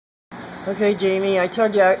Okay, Jamie, I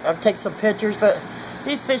told you I'll take some pictures, but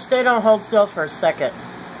these fish, they don't hold still for a second.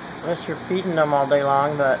 Unless you're feeding them all day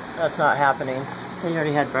long, but that's not happening. They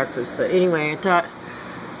already had breakfast. But anyway, I thought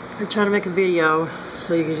I'm trying to make a video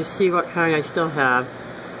so you can just see what kind I still have.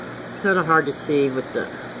 It's kind of hard to see with the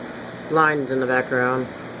lines in the background.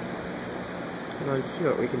 Let's see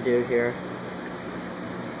what we can do here.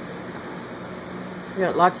 We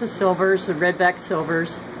got lots of silvers, the redback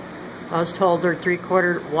silvers. I was told they're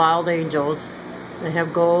 3/4 wild angels. I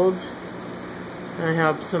have golds. I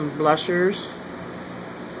have some blushers.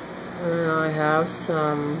 I have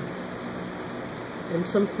some, and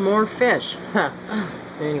some more fish.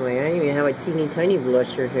 Anyway, I even have a teeny tiny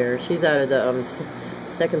blusher here. She's out of the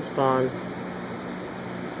second spawn.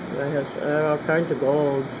 I have all kinds of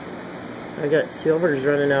golds. I got silvers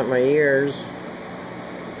running out my ears.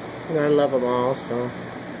 And I love them all, so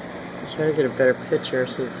I'm trying to get a better picture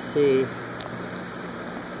so you can see.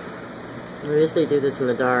 I guess they do this in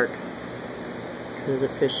the dark because the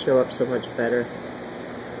fish show up so much better.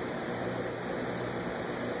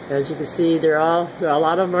 As you can see, a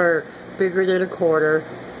lot of them are bigger than a quarter.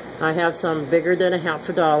 I have some bigger than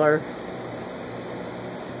 $50.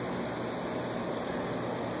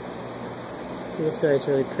 This guy's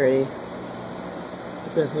really pretty.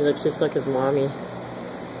 He looks just like his mommy.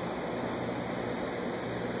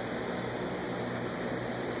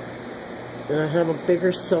 And I have a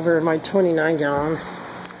bigger silver in my 29 gallon.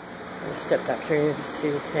 Let me step back here and you can see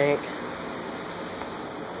the tank.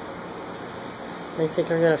 I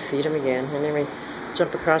think I'm going to feed him again. And then we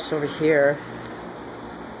jump across over here.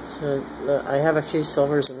 So I have a few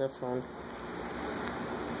silvers in this one.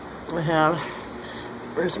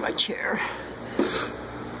 Where's my chair?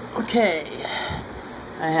 Okay.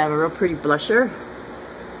 I have a real pretty blusher.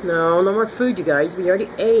 No more food, you guys. We already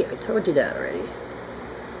ate. I told you that already.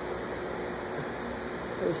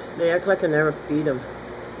 They act like I never feed them.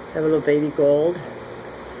 I have a little baby gold.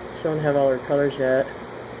 She don't have all her colors yet.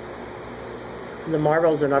 The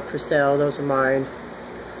marbles are not for sale. Those are mine.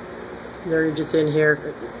 They're just in here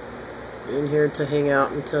to hang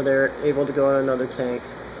out until they're able to go on another tank.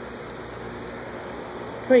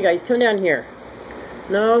 Come on, guys, come down here.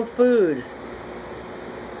 No food.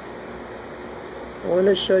 I wanted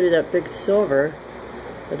to show you that big silver,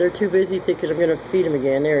 but they're too busy thinking I'm going to feed him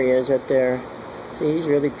again. There he is, right there. See, he's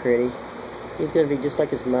really pretty. He's going to be just like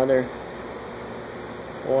his mother.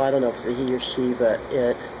 Well, I don't know if it's a he or she, but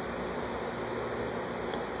it.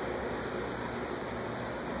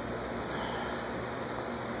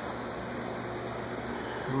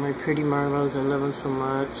 My pretty marbles, I love them so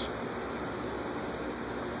much.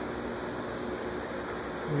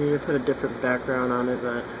 I need to put a different background on it,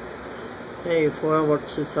 but hey, foil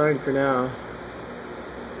works just fine for now.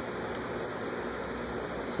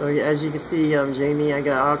 So as you can see, Jamie, I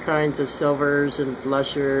got all kinds of silvers and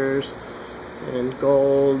blushers and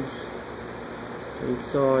golds and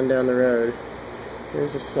so on down the road.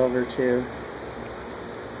 There's a silver too.